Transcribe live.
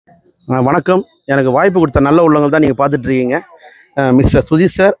வணக்கம். எனக்கு வாய்ப்பு கொடுத்த நல்ல உள்ளவங்கள் தான் நீங்கள் பார்த்துட்டு இருக்கீங்க. Mister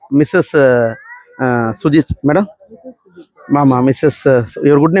Sujith sir, Mrs Sujith madam. ஆமாம், Mrs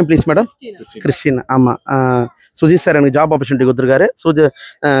your good name please madam. Christina. ஆமாம், சுஜித் சார் எனக்கு ஜாப் ஆப்பர்ச்சுனிட்டி கொடுத்துருக்காரு.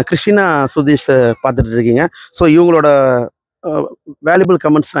 கிறிஸ்டினா சுஜித் பார்த்துட்டு இருக்கீங்க. ஸோ இவங்களோட வேல்யூபிள்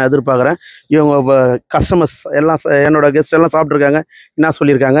கமெண்ட்ஸ் நான் எதிர்பார்க்குறேன். இவங்க கஸ்டமர்ஸ் எல்லாம் என்னோட கெஸ்ட் எல்லாம் சாப்பிட்ருக்காங்க. என்ன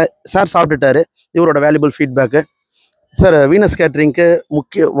சொல்லியிருக்காங்க, சார் சாப்பிட்டுட்டாரு. இவரோட வேல்யூபிள் ஃபீட்பேக்கு. சார், வீனஸ் கேட்ரிங்க்கு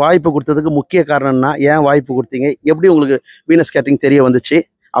முக்கிய வாய்ப்பு கொடுத்ததுக்கு முக்கிய காரணம்னா ஏன் வாய்ப்பு கொடுத்தீங்க, எப்படி உங்களுக்கு வீனஸ் கேட்ரிங் தெரிய வந்துச்சு,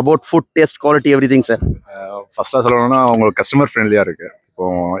 about food taste quality every thing sir? ஃபர்ஸ்ட்டாக சொல்லணும்னா உங்களுக்கு கஸ்டமர் ஃப்ரெண்ட்லியாக இருக்குது.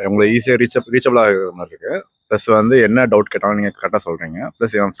 இப்போது உங்களை ஈஸியாக ரீச்சபிளாக மாதிரி இருக்குது. ப்ளஸ் என்ன டவுட் கேட்டாலும் நீங்கள் கரெக்டாக சொல்கிறீங்க.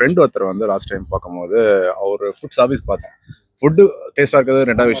 ப்ளஸ் என் ஃப்ரெண்ட் ஒருத்தர் லாஸ்ட் டைம் பார்க்கும்போது அவர் ஃபுட் சர்வீஸ் பார்த்தேன். ஃபுட்டு டேஸ்ட்டாக இருக்கிறது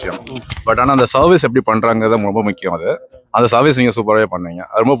ரெண்டாவது விஷயம். பட் ஆனால் அந்த சர்வீஸ் எப்படி பண்ணுறாங்கிறது ரொம்ப முக்கியம். அந்த சர்வீஸ் நீங்கள் சூப்பராகவே பண்ணீங்க.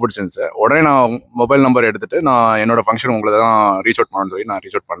 அது ரொம்ப பிடிச்சிருந்துச்சு. உடனே நான் மொபைல் நம்பர் எடுத்துகிட்டு நான் என்னோடய ஃபங்க்ஷன் உங்களை தான் ரீச் அவுட் பண்ணணும்னு சொல்லி நான்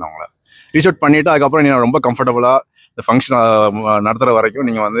ரீச் அவுட் பண்ணேன். உங்களை ரீச் அவுட் பண்ணிவிட்டு அதுக்கப்புறம் நீங்கள் ரொம்ப கம்ஃபர்டபுளாக இந்த ஃபங்க்ஷன் நடத்துகிற வரைக்கும்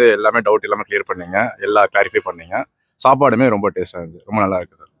நீங்கள் எல்லாமே டவுட் எல்லாமே கிளியர் பண்ணீங்க, எல்லாம் கிளாரிஃபை பண்ணீங்க. சாப்பாடுமே ரொம்ப டேஸ்ட்டாக இருந்துச்சு. ரொம்ப நல்லா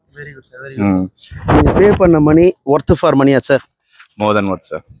இருக்குது sir. Very good sir, very good. நீங்கள் பே பண்ண மணி ஒர்த் ஃபார் மணியா சார்? மோர் தென் ஒர்த்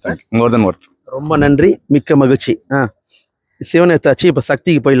சார். தேங்க்யூ. மோர் தென் ஒர்த். ரொம்ப நன்றி, மிக்க மகிழ்ச்சி. சிவன் எடுத்தாச்சு, இப்போ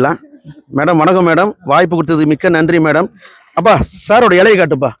சக்திக்கு போயிடலாம். மேடம் வணக்கம் மேடம், வாய்ப்பு கொடுத்ததுக்கு மிக்க நன்றி மேடம். அப்பா சாரோட இலையை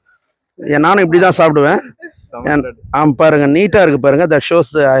காட்டுப்பா. நானும் இப்படி தான் சாப்பிடுவேன். பாருங்க, நீட்டாக இருக்குது பாருங்க. That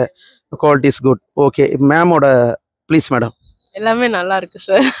shows quality is good. Okay மேமோட please madam. எல்லாமே நல்லா இருக்கு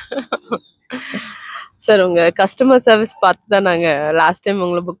சார். சார், உங்கள் கஸ்டமர் சர்வீஸ் பார்த்து தான் நாங்கள் லாஸ்ட் டைம்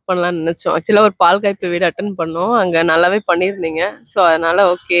உங்களை புக் பண்ணலாம்னு நினச்சோம். ஆக்சுவலாக ஒரு பால் காய்ப்பு வீடு அட்டன் பண்ணோம். அங்கே நல்லாவே பண்ணியிருந்தீங்க. ஸோ அதனால்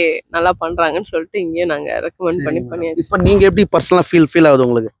ஓகே, நல்லா பண்ணுறாங்கன்னு சொல்லிட்டு இங்கேயும் நாங்கள் ரெக்கமெண்ட் பண்ணியாச்சு. இப்போ நீங்கள் எப்படி பர்சனலாக ஃபீல் ஆகுது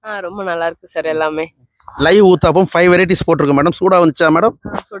உங்களுக்கு? ரொம்ப நல்லா இருக்கு சார். எல்லாமே லைவ் ஊத்தாப்பம் 5 வெரைட்டிஸ் போட்டிருக்கு மேடம். சூடாக வந்துச்சா மேடம்?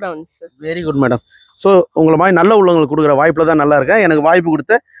 சூடாக வந்துச்சு sir. Very good madam. So உங்களை மாதிரி நல்ல உள்ளவங்களுக்கு கொடுக்குற வாய்ப்பில் தான் நல்லா இருக்கேன். எனக்கு வாய்ப்பு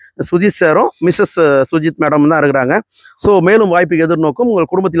கொடுத்த சுஜித் சாரும் மிஸ்ஸஸ் சுஜித் மேடம் தான் இருக்கிறாங்க. ஸோ மேலும் வாய்ப்புக்கு எதிர்நோக்கும் உங்கள்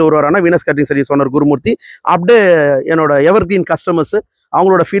குடும்பத்தில் ஒருவரான Venus catering service owner Gurumurthy. அப்படியே என்னோட எவர்கிரீன் கஸ்டமர்ஸ்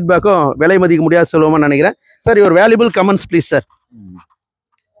அவங்களோட ஃபீட்பேக்கும் விலை மதிக்க முடியாத செல்வமாக நினைக்கிறேன். சார், ஒரு வேல்யூபிள் கமெண்ட்ஸ் ப்ளீஸ் சார்.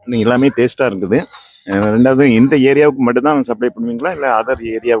 எல்லாமே டேஸ்ட்டாக இருக்குது. ரெண்டாவது இந்த ஏரியாவுக்கு மட்டும்தான் சப்ளை பண்ணுவீங்களா, இல்லை அதர்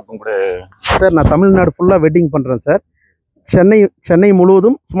ஏரியாவுக்கும் கூட? சார், நான் தமிழ்நாடு ஃபுல்லாக வெட்டிங் பண்ணுறேன் சார். சென்னை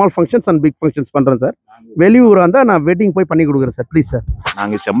முழுவதும் small functions and big functions பண்ணுறேன் சார். வெளியூராக இருந்தால் நான் வெட்டிங் போய் பண்ணி கொடுக்குறேன் சார். Please sir.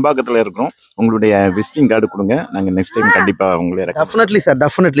 நாங்கள் செம்பாக்கத்தில் இருக்கிறோம். உங்களுடைய விசிட்டிங் கார்டு கொடுங்க, நாங்கள் நெக்ஸ்ட் டைம் கண்டிப்பாக உங்களே. Definitely sir,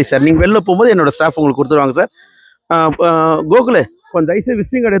 definitely sir. நீங்கள் வெளில போகும்போது என்னோட ஸ்டாஃப் உங்களுக்கு கொடுத்துருவாங்க சார். கோகுலே, கொஞ்சம் தயவுசெய்து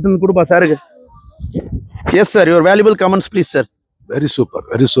விசிட்டிங் கார்டு எடுத்து கொடுப்பா சாருக்கு. Yes sir, your valuable comments please sir. Very super,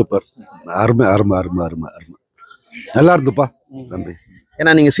 very super. அருமை அருமை அருமை அருமை அருமை. நல்லா இருந்துப்பா தம்பி.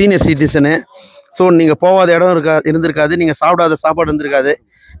 ஏன்னா நீங்கள் சீனியர் சிட்டிசனு. ஸோ நீங்கள் போகாத இடம் இருந்திருக்காது, நீங்கள் சாப்பிடாத சாப்பாடு இருந்திருக்காது.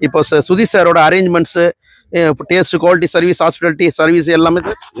 இப்போ சுதீஷ் சாரோட arrangements, taste, quality, service, hospitality service எல்லாமே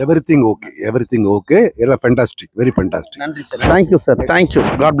எவ்ரிதிங் ஓகே, எவ்ரிதிங் ஓகே. எல்லாம் ஃபேண்டாஸ்டிக், வெரி ஃபேண்டாஸ்டிக். நன்றி sir. Thank you sir, thank you.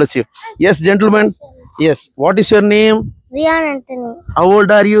 God bless you. S gentleman. S, what is your name? Riyan Anthony. How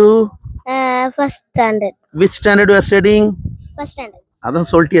old are you? First standard. Which standard you are studying? First standard. அதான்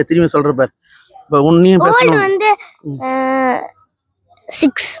சொல்லிட்டியா, திரும்பி சொல்கிற பார். இப்போ உன்னையும் Old வந்து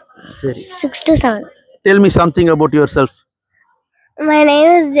 6 to 7. Tell me something about yourself. My name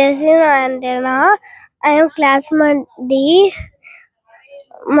is Jessin Antena. I am classmate D.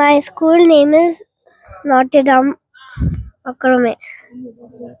 My school name is Notre Dame Academy.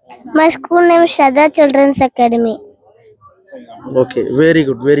 My school name is Shraddha Children's Academy. Okay, very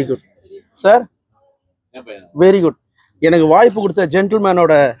good, very good. Sir? Very good. எனக்கு வாய்ப்பு கொடுத்த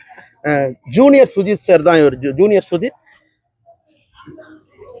ஜென்டில்மேனோட junior Sujith sir தான் இவர். Junior Sujith.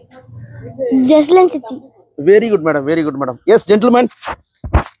 Jaslin Chitti. Very good madam, very good madam. S gentleman.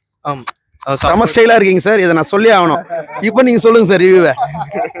 செம ஸ்டைலாக இருக்கீங்க sir, இதை நான் சொல்லி ஆகணும். இப்போ நீங்கள் சொல்லுங்கள் சார் ரிவ்யூவை.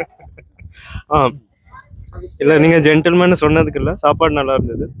 இல்லை, நீங்கள் ஜென்டில்மேன் சொன்னதுக்கு இல்லை, சாப்பாடு நல்லா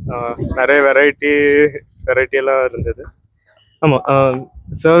இருந்தது. நிறைய வெரைட்டியெல்லாம் இருந்தது. ஆமாம்,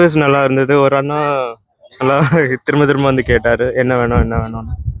 சர்வீஸ் நல்லா இருந்தது. ஒரு அண்ணா நல்லா திரும்ப வந்து கேட்டார் என்ன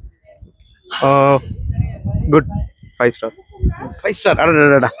வேணும்னு. Good, 5 star. 5 ஸ்டார்.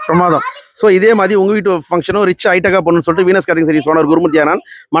 அடடா, பிரமாதம். ஸோ இதே மாதிரி உங்கள் வீட்டு ஃபங்க்ஷனும் ரிச் ஹைட்டக்காக பண்ணணும்னு சொல்லிட்டு வீனஸ் கேட்டரிங் சர்வீஸ் ஓனர் குருமூர்த்தியா நான்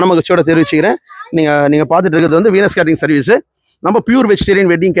மனமகிழ்ச்சியோட தெரிவிச்சுக்கிறேன். நீங்கள் பார்த்துட்டு இருக்கிறது வீனஸ் கேட்டரிங் சர்வீஸு. நம்ம pure vegetarian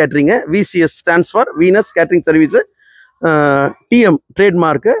wedding catering. VCS stands for Venus catering service. TM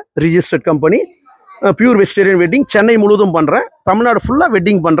trademark registered company. Pure vegetarian wedding Chennai முழுவதும் பண்ணுறேன். தமிழ்நாடு ஃபுல்லாக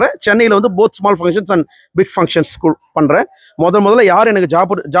வெட்டிங் பண்ணுறேன். சென்னையில் வந்து both small functions and big functions பண்ணுறேன். முதல்ல யார் எனக்கு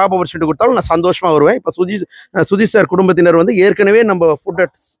ஜாப் ஆப்பர்ச்சுனிட்டி கொடுத்தாலும் நான் சந்தோஷமாக வருவேன். இப்போ சுஜித் சார் குடும்பத்தினர் வந்து ஏற்கனவே நம்ம ஃபுட்டை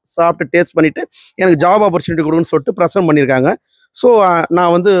சாப்பிட்டு டேஸ்ட் பண்ணிவிட்டு எனக்கு ஜாப் ஆப்பர்ச்சுனிட்டி கொடுக்குன்னு சொல்லிட்டு ப்ரெசன்ட் பண்ணியிருக்காங்க. ஸோ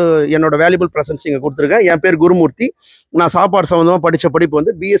நான் வந்து என்னோட வேல்யூபிள் ப்ரெசன்ஸ் இங்கே கொடுத்துருக்கேன். என் பேர் குருமூர்த்தி. நான் சாப்பாடு சம்மந்தமாக படித்த படிப்பு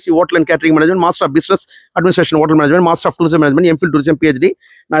வந்து BSc hotel and catering management, master of business administration hotel management, master of tourism management, MPhil tourism PhD.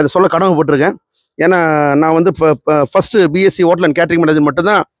 நான் இதை சொல்ல கடமைப்பட்டிருக்கேன். ஏன்னா நான் வந்து first BSc hotel and catering management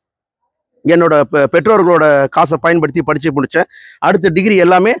மட்டும்தான் என்னோட பெற்றோர்களோட காசை பயன்படுத்தி படித்து முடித்தேன். அடுத்த டிகிரி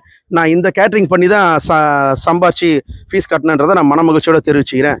எல்லாமே நான் இந்த கேட்டரிங் பண்ணி தான் சம்பாதிச்சு ஃபீஸ் கட்டினன்றதை நான் மன மகிழ்ச்சியோடு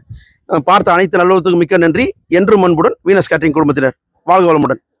தெரிவிச்சுக்கிறேன். பார்த்த அனைத்து நல்லவர்களுக்கு மிக்க நன்றி. என்றும் அன்புடன் வீனஸ் கேட்டரிங் குடும்பத்தினர். வாழ்க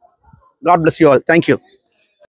வளமுடன். God bless you all. Thank you.